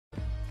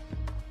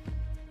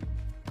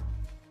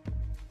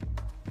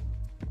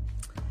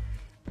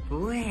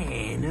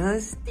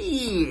Buenos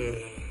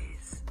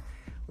dias.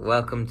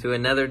 Welcome to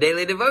another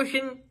daily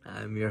devotion.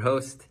 I'm your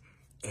host,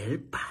 El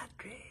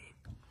Padre.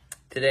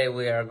 Today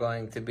we are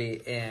going to be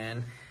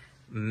in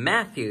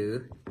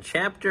Matthew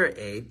chapter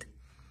 8,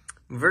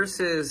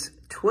 verses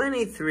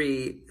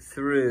 23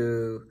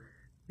 through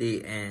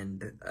the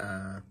end,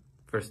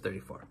 verse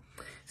 34.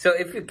 So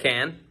if you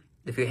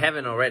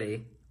haven't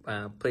already,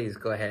 please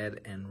go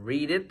ahead and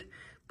read it.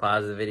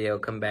 Pause the video,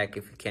 come back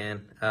if you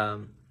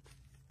can.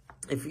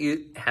 If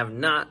you have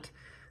not,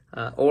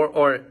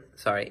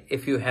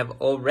 if you have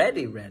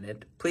already read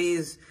it,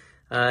 please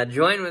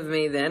join with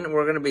me then.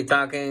 We're going to be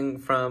talking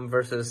from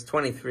verses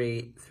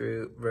 23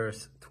 through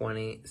verse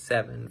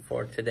 27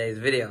 for today's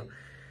video.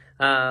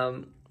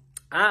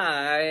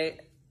 I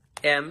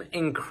am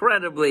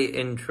incredibly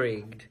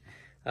intrigued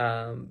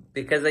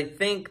because I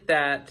think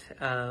that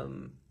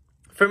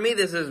for me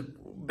this has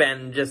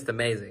been just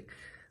amazing.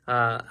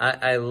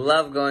 I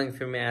love going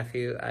through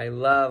Matthew.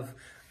 I've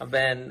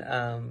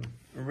been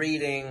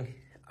reading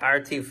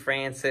R.T.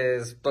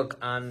 France's book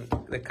on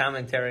the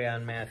commentary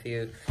on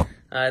Matthew.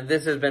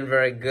 This has been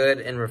very good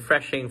and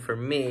refreshing for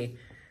me.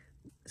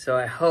 So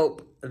I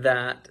hope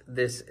that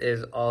this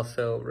is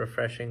also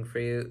refreshing for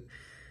you.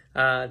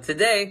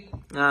 Today,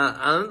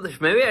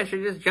 maybe I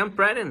should just jump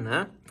right in,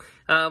 huh?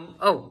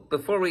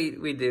 Before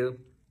we do,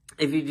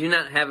 if you do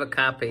not have a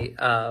copy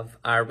of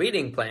our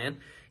reading plan,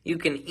 you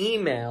can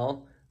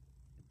email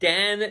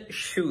Dan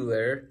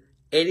Schuler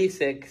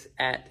 86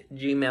 at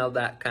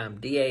gmail.com.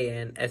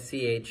 DANSCHULER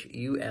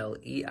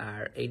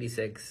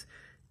 86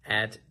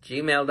 at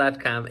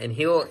gmail.com. And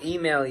he will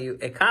email you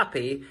a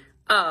copy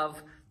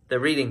of the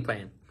reading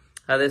plan.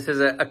 This is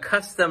a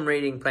custom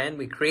reading plan.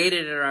 We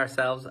created it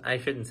ourselves. I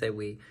shouldn't say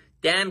we.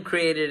 Dan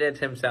created it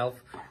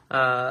himself.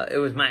 It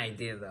was my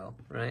idea, though,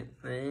 right?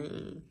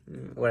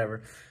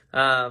 Whatever.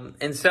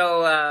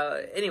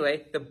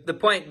 Anyway, the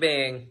point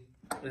being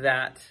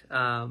that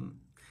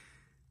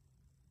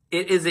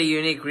it is a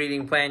unique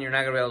reading plan. You're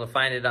not going to be able to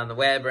find it on the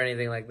web or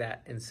anything like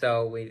that. And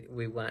so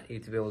we want you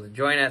to be able to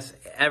join us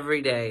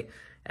every day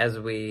as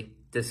we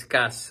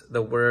discuss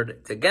the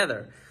Word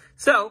together.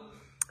 So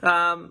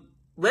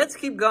let's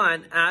keep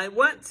going. I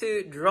want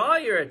to draw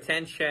your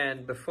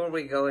attention before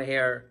we go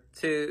here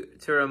to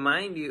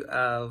remind you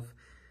of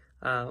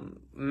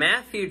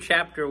Matthew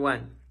chapter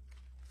 1.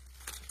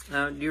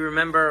 Do you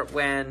remember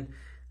when,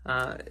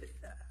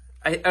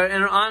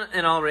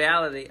 in all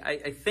reality,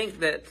 I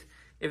think that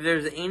if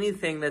there's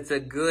anything that's a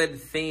good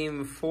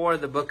theme for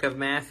the book of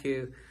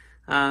Matthew,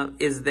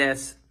 is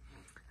this.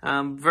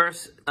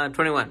 Verse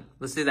 21.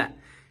 Let's do that.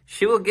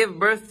 She will give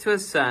birth to a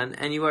son,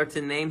 and you are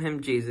to name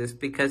him Jesus,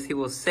 because he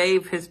will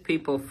save his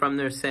people from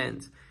their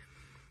sins.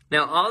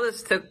 Now all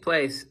this took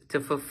place to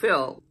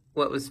fulfill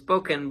what was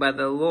spoken by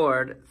the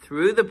Lord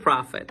through the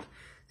prophet.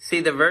 See,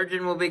 the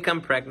virgin will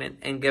become pregnant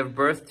and give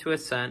birth to a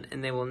son,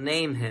 and they will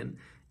name him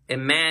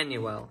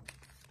Emmanuel,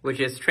 which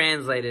is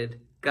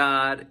translated,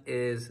 God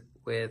is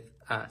with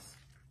us.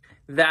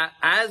 That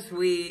as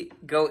we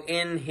go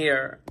in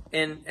here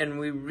and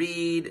we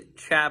read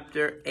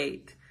chapter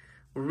 8,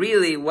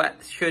 really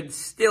what should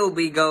still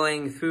be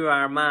going through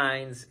our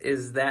minds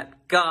is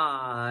that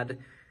God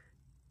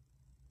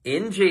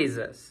in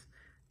Jesus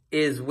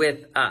is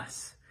with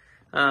us.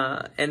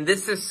 And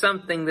this is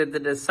something that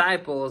the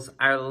disciples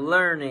are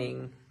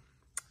learning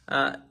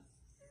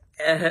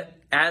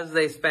as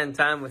they spend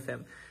time with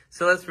him.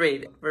 So let's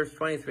read verse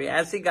 23.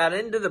 As he got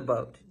into the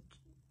boat,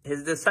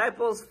 his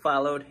disciples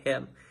followed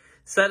him.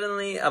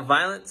 Suddenly, a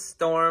violent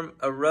storm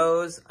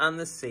arose on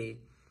the sea,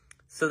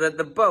 so that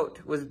the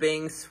boat was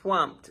being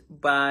swamped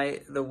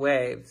by the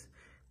waves.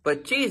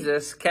 But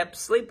Jesus kept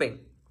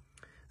sleeping.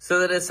 So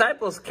the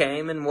disciples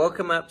came and woke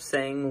him up,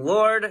 saying,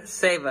 Lord,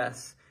 save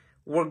us.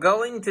 We're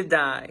going to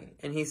die.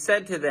 And he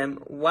said to them,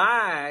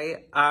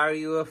 Why are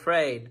you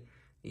afraid,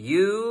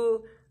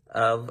 you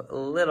of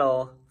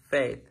little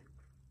faith?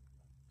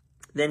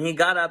 Then he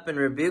got up and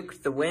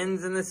rebuked the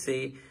winds and the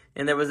sea,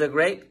 and there was a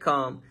great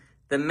calm.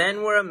 The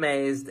men were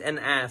amazed and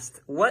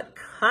asked, What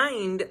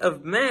kind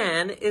of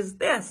man is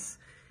this?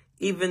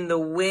 Even the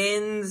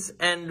winds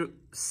and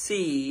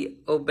sea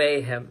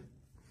obey him.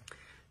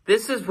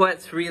 This is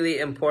what's really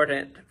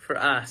important for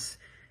us.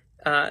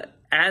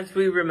 As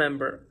we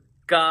remember,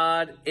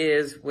 God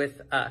is with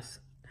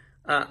us.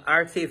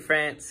 R.T.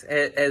 France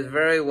has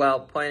very well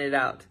pointed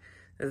out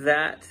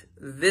that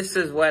this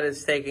is what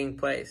is taking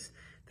place.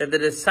 That the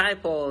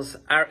disciples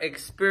are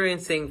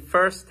experiencing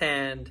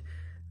firsthand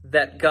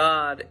that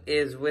God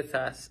is with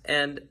us.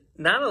 And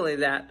not only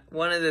that,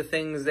 one of the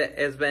things that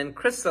has been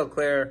crystal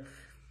clear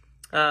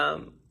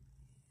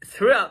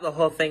throughout the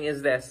whole thing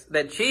is this,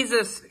 that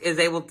Jesus is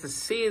able to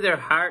see their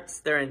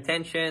hearts, their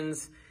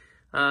intentions.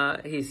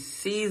 He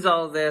sees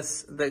all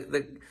this,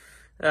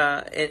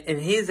 and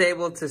he's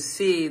able to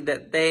see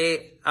that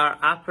they are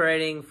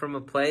operating from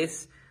a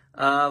place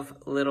of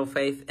little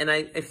faith. And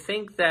I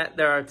think that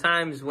there are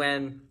times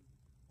when,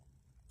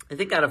 I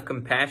think out of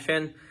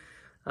compassion,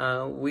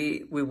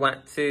 we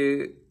want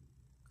to,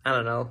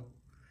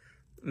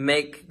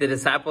 make the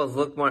disciples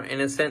look more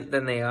innocent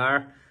than they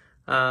are.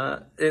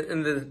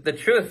 And the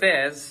truth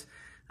is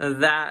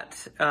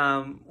that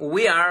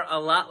we are a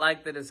lot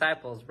like the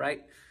disciples,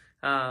 right?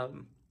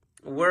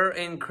 We're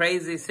in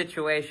crazy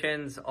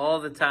situations all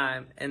the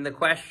time. And the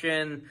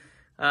question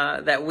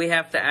that we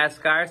have to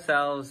ask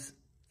ourselves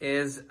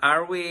is,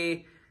 are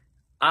we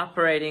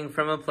operating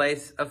from a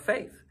place of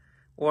faith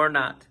or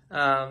not?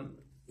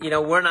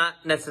 We're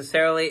not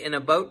necessarily in a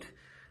boat,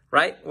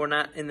 right? We're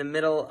not in the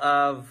middle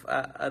of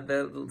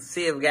the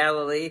Sea of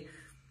Galilee.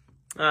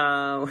 We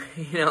don't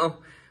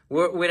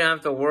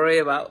have to worry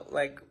about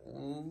like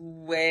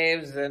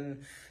waves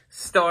and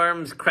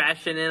storms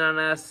crashing in on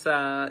us,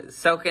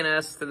 soaking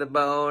us to the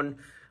bone,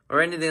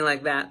 or anything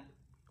like that.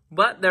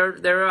 But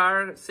there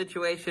are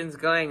situations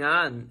going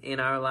on in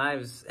our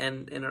lives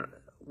and in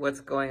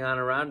what's going on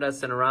around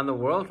us and around the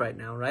world right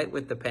now, right?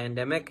 With the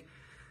pandemic.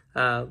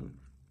 And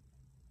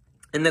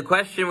the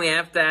question we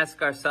have to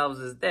ask ourselves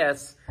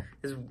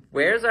is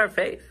where's our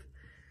faith?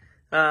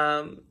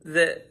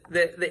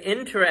 The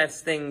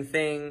interesting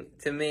thing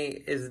to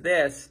me is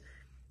this,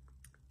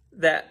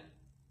 that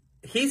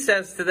he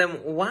says to them,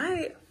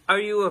 why are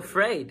you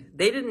afraid?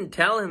 They didn't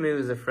tell him he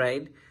was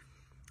afraid.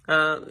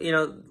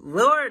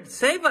 Lord,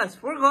 save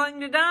us, we're going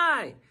to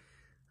die.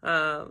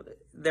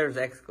 There's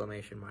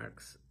exclamation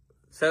marks.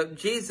 So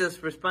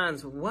Jesus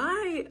responds,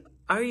 why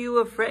are you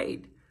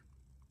afraid?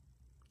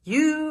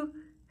 You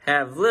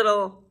have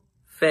little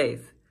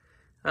faith.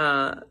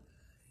 I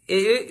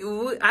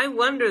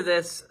wonder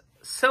this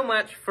so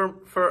much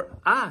for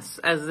us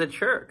as the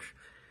church.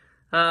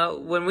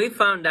 When we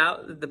found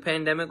out that the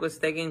pandemic was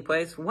taking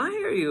place,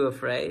 why are you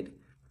afraid?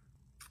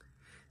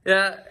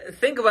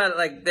 Think about it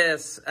like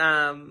this.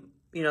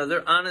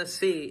 They're on a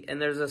sea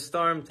and there's a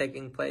storm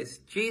taking place.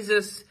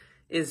 Jesus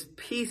is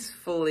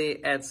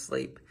peacefully at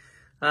sleep.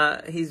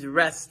 He's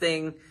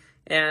resting,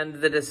 and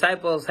the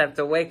disciples have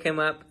to wake him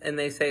up and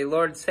they say,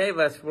 Lord, save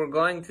us, we're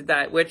going to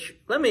die. Which,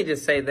 let me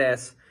just say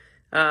this.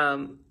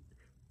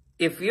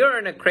 If you're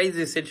in a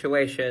crazy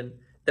situation,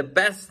 the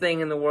best thing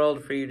in the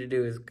world for you to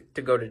do is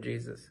to go to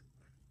Jesus.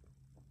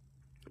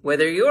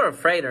 Whether you're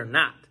afraid or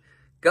not,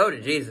 go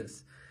to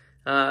Jesus.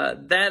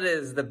 That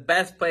is the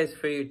best place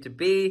for you to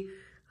be.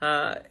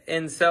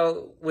 And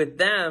so with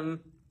them,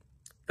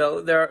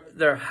 though,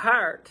 their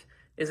heart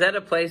is at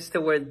a place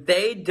to where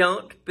they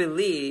don't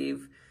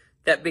believe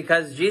that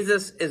because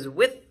Jesus is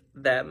with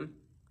them,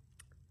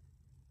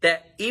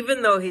 that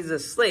even though he's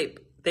asleep,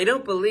 they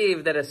don't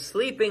believe that a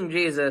sleeping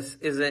Jesus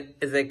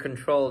is a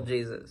controlled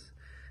Jesus,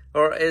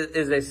 or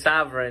is a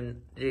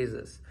sovereign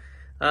Jesus.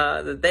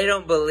 That they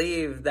don't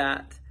believe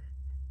that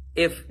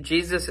if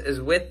Jesus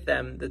is with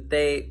them, that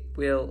they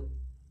will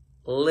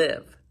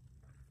live.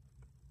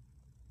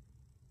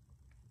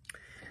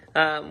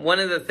 One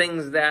of the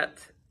things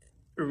that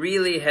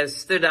really has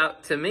stood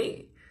out to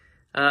me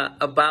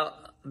about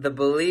the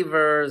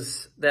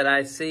believers that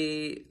I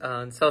see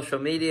on social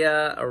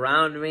media,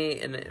 around me,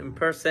 and in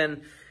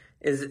person,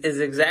 is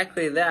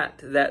exactly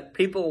that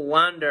people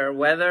wonder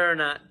whether or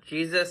not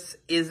Jesus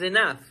is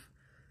enough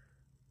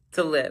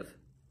to live.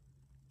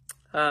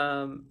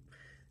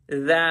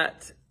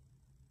 That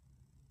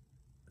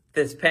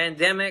this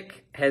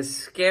pandemic has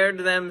scared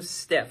them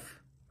stiff.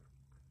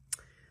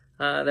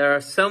 There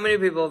are so many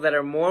people that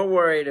are more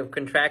worried of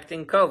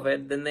contracting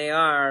COVID than they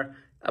are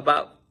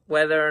about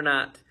whether or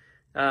not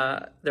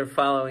they're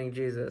following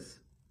Jesus.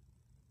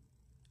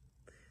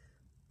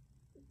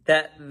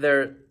 That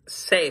they're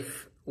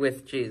safe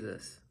with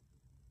Jesus.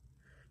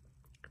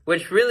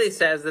 Which really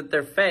says that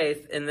their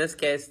faith, in this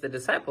case the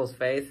disciples'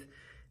 faith,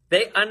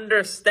 they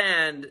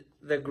understand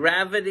the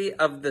gravity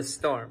of the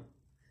storm.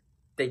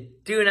 They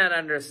do not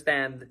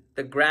understand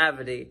the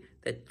gravity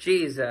that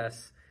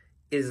Jesus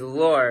is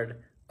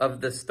Lord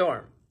of the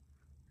storm.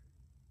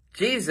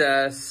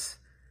 Jesus,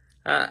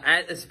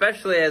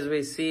 especially as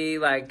we see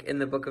like in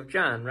the book of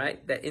John,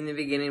 right? That in the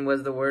beginning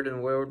was the Word,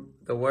 and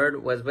the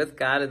Word was with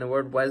God, and the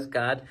Word was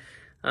God.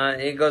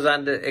 It goes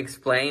on to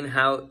explain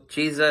how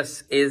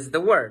Jesus is the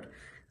Word.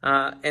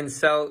 And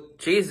so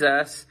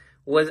Jesus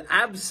was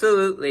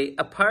absolutely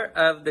a part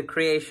of the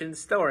creation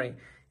story.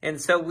 And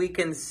so we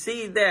can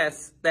see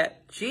this,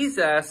 that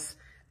Jesus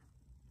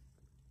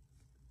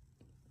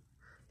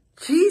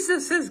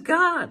is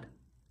God.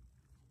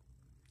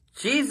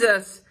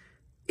 Jesus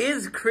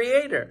is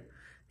creator.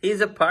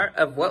 He's a part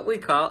of what we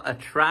call a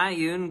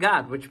triune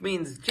God, which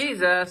means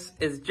Jesus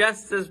is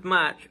just as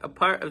much a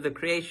part of the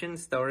creation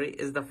story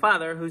as the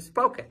Father who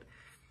spoke it.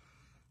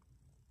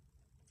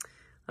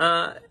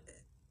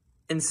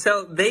 And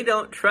so they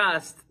don't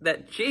trust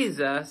that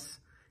Jesus,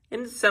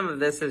 and some of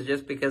this is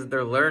just because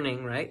they're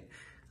learning, right?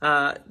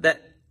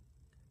 That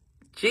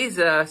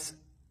Jesus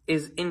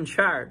is in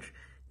charge.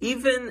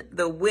 Even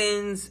the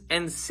winds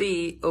and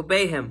sea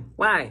obey him.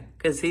 Why?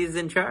 Because he's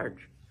in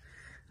charge.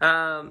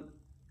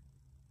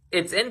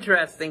 It's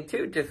interesting,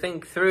 too, to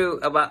think through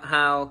about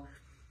how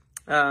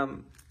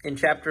in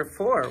chapter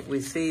 4,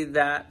 we see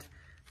that,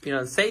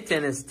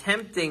 Satan is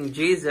tempting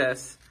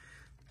Jesus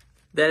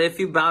that if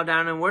you bow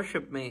down and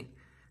worship me,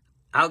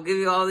 I'll give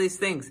you all these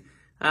things.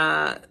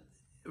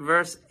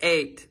 verse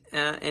 8,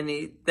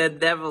 the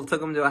devil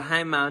took him to a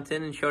high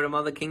mountain and showed him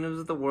all the kingdoms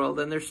of the world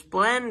and their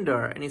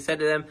splendor. And he said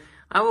to them,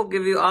 I will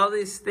give you all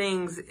these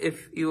things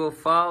if you will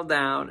fall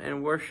down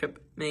and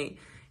worship me.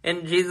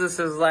 And Jesus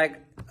is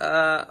like,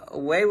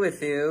 away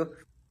with you.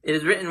 It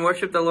is written,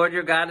 worship the Lord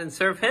your God and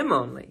serve him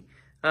only.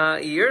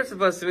 You're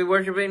supposed to be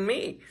worshiping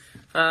me.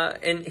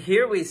 And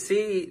here we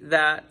see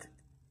that,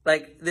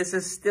 like, this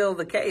is still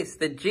the case,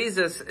 that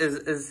Jesus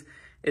is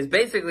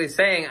basically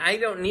saying, I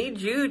don't need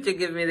you to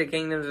give me the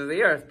kingdoms of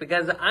the earth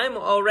because I'm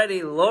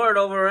already Lord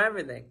over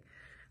everything.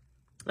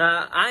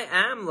 I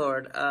am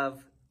Lord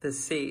of the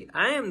sea.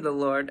 I am the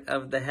Lord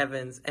of the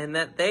heavens, and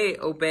that they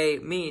obey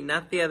me,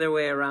 not the other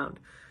way around.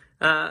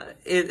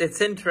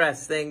 It's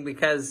interesting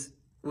because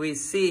we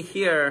see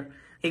here,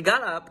 he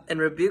got up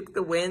and rebuked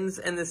the winds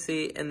and the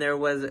sea, and there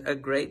was a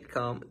great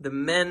calm. The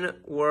men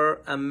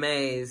were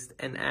amazed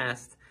and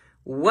asked,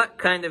 what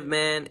kind of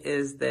man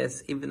is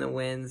this? Even the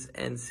winds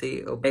and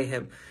sea obey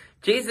him.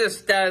 Jesus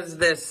does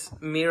this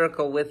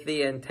miracle with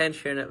the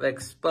intention of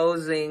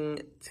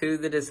exposing to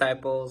the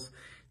disciples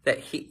that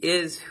he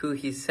is who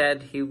he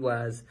said he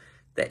was,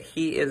 that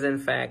he is in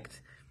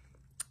fact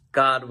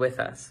God with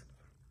us.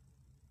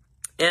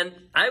 And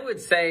I would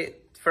say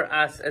for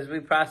us, as we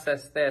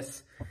process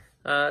this,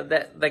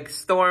 that like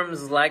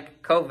storms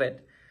like COVID,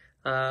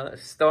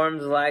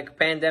 storms like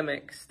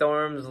pandemic,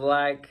 storms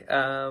like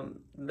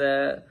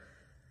the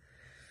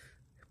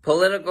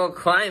political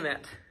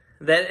climate,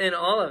 that in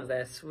all of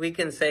this, we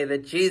can say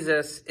that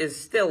Jesus is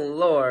still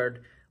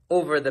Lord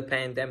over the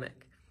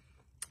pandemic.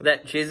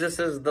 That Jesus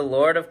is the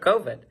Lord of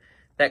COVID.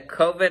 That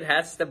COVID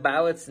has to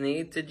bow its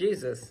knee to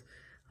Jesus.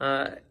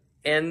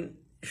 And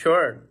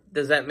sure,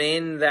 does that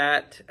mean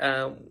that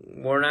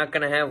we're not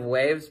going to have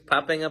waves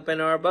popping up in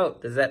our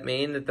boat? Does that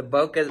mean that the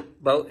boat isn't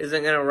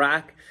going to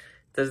rock?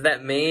 Does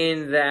that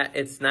mean that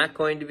it's not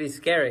going to be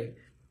scary?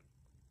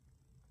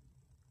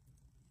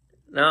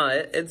 No,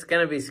 it's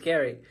going to be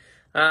scary.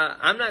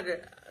 I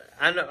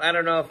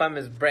don't know if I'm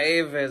as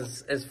brave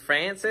as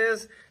France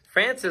is.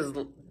 France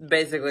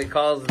basically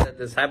calls the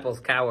disciples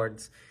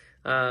cowards.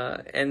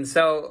 And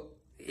so,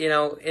 you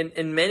know,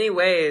 in many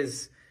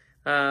ways,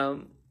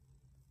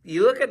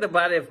 you look at the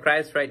body of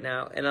Christ right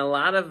now, and a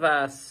lot of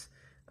us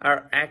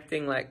are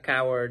acting like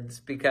cowards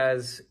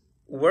because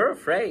we're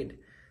afraid.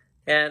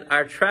 And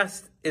our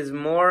trust is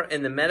more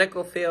in the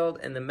medical field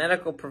and the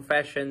medical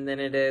profession than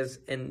it is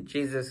in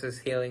Jesus'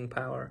 healing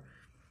power.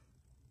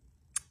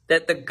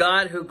 That the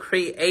God who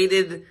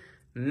created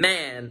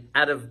man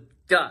out of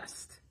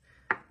dust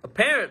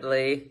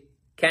apparently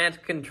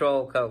can't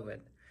control COVID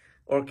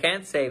or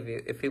can't save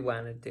you if he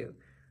wanted to.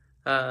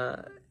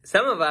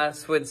 Some of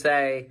us would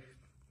say,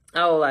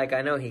 oh, like,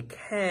 I know he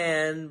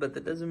can, but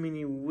that doesn't mean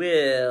he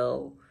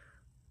will.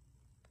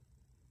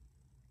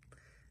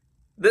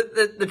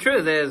 The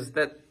truth is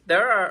that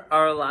there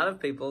are a lot of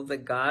people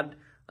that God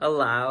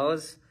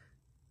allows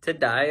to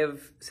die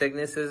of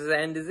sicknesses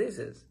and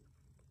diseases.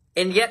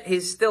 And yet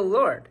he's still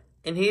Lord,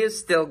 and he is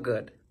still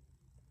good.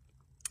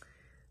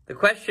 The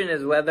question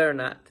is whether or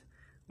not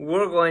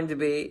we're going to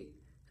be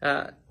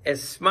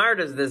as smart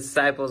as the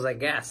disciples, I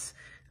guess,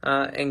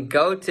 and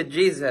go to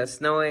Jesus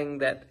knowing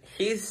that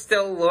he's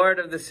still Lord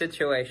of the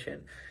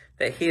situation,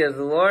 that he is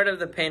Lord of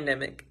the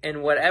pandemic,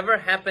 and whatever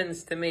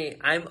happens to me,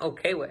 I'm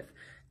okay with.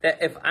 That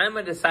if I'm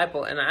a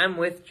disciple and I'm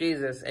with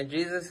Jesus and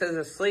Jesus is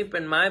asleep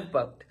in my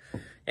boat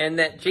and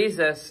that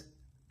Jesus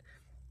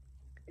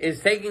is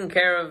taking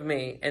care of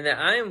me and that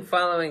I am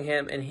following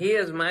him and he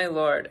is my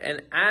Lord,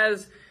 and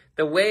as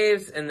the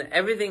waves and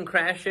everything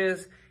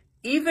crashes,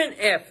 even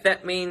if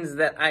that means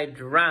that I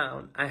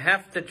drown, I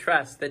have to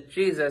trust that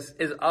Jesus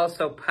is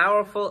also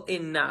powerful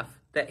enough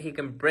that he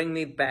can bring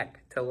me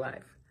back to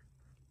life.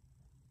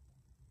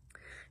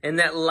 And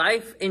that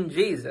life in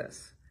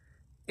Jesus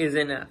is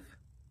enough.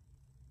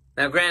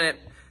 Now, granted,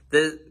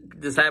 the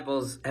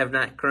disciples have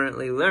not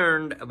currently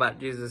learned about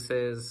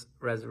Jesus'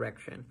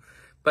 resurrection.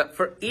 But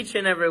for each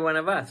and every one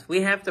of us,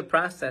 we have to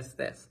process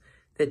this.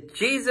 That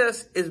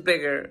Jesus is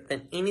bigger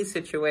than any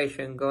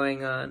situation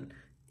going on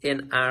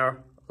in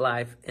our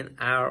life, in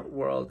our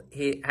world.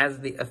 He has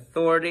the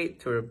authority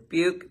to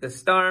rebuke the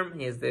storm.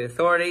 He has the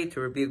authority to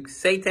rebuke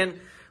Satan.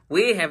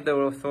 We have the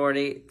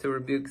authority to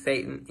rebuke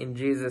Satan in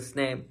Jesus'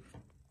 name.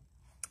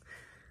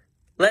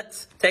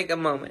 Let's take a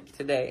moment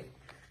today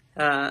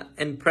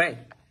and pray.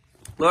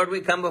 Lord,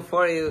 we come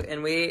before you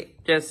and we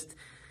just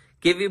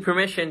give you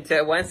permission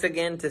to once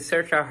again to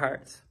search our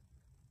hearts.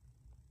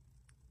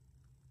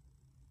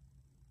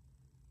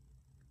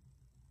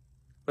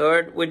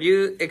 Lord, would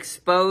you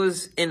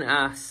expose in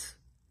us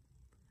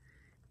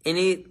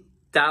any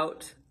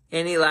doubt,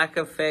 any lack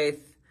of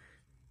faith?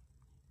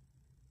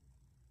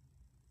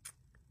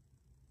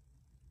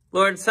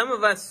 Lord, some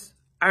of us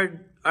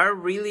are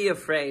really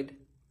afraid.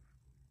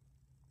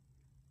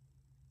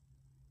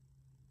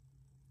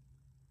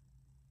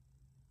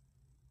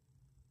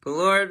 But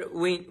Lord,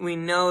 we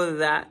know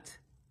that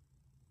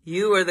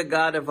you are the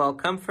God of all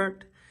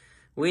comfort.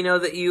 We know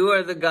that you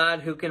are the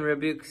God who can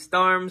rebuke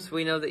storms.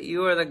 We know that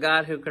you are the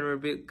God who can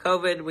rebuke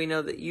COVID. We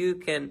know that you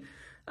can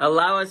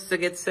allow us to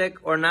get sick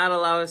or not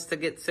allow us to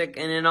get sick.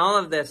 And in all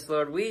of this,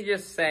 Lord, we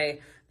just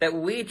say that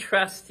we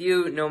trust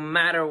you no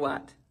matter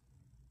what.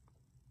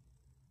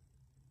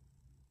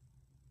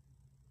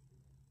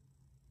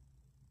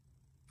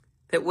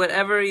 That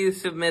whatever you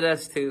submit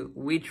us to,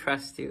 we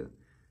trust you.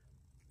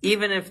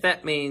 Even if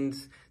that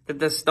means that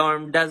the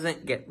storm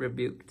doesn't get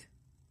rebuked.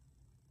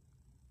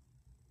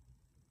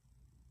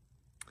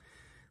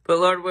 But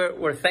Lord,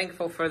 we're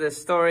thankful for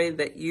this story,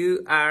 that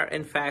you are,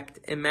 in fact,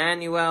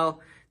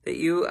 Emmanuel, that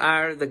you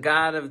are the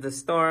God of the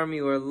storm.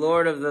 You are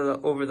Lord of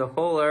over the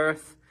whole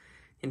earth.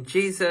 And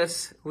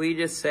Jesus, we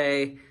just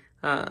say,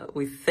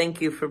 we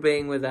thank you for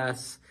being with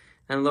us.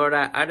 And Lord,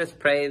 I just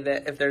pray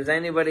that if there's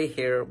anybody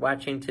here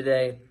watching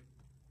today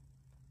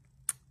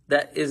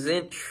that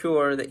isn't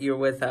sure that you're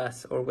with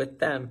us or with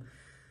them,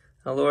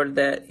 Lord,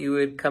 that you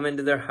would come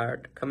into their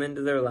heart, come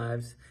into their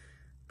lives,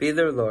 be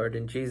their Lord.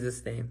 In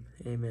Jesus' name,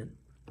 amen.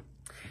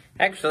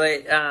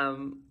 Actually,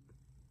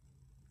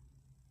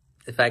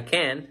 if I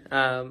can,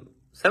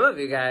 some of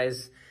you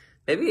guys,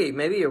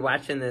 maybe you're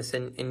watching this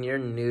and you're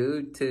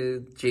new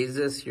to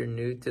Jesus, you're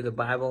new to the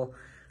Bible,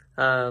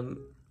 and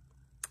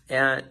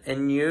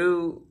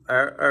you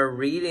are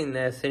reading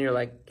this and you're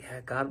like,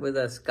 yeah, God with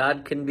us,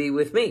 God can be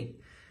with me.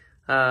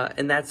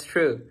 And that's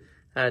true.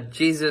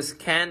 Jesus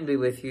can be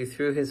with you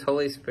through his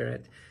Holy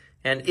Spirit.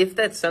 And if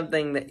that's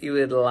something that you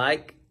would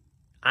like,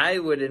 I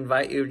would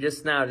invite you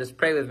just now, just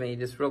pray with me,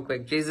 just real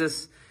quick.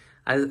 Jesus,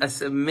 I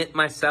submit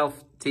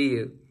myself to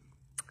you.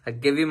 I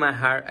give you my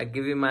heart. I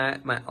give you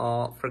my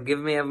all. Forgive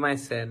me of my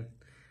sin.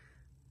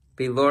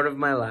 Be Lord of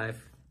my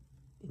life.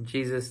 In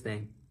Jesus'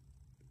 name,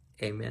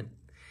 amen.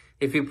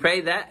 If you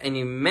pray that and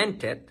you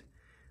meant it,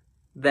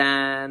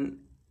 then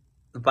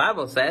the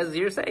Bible says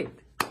you're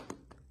saved.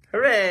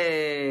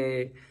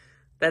 Hooray!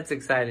 That's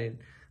exciting.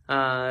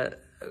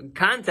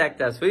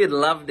 Contact us. We'd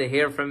love to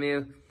hear from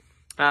you.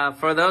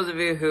 For those of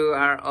you who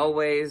are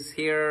always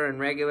here and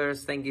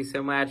regulars, thank you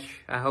so much.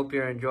 I hope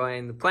you're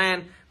enjoying the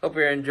plan. Hope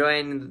you're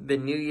enjoying the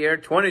new year,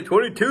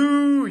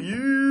 2022.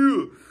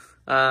 Yeah.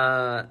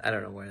 I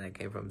don't know where that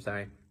came from.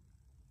 Sorry.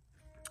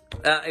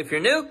 If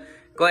you're new,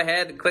 go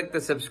ahead, click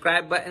the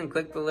subscribe button,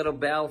 click the little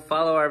bell,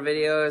 follow our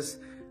videos,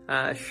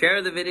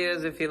 share the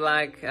videos if you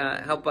like.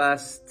 Help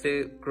us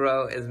to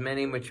grow as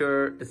many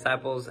mature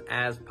disciples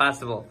as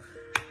possible.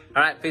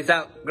 All right, peace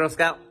out, Girl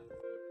Scout.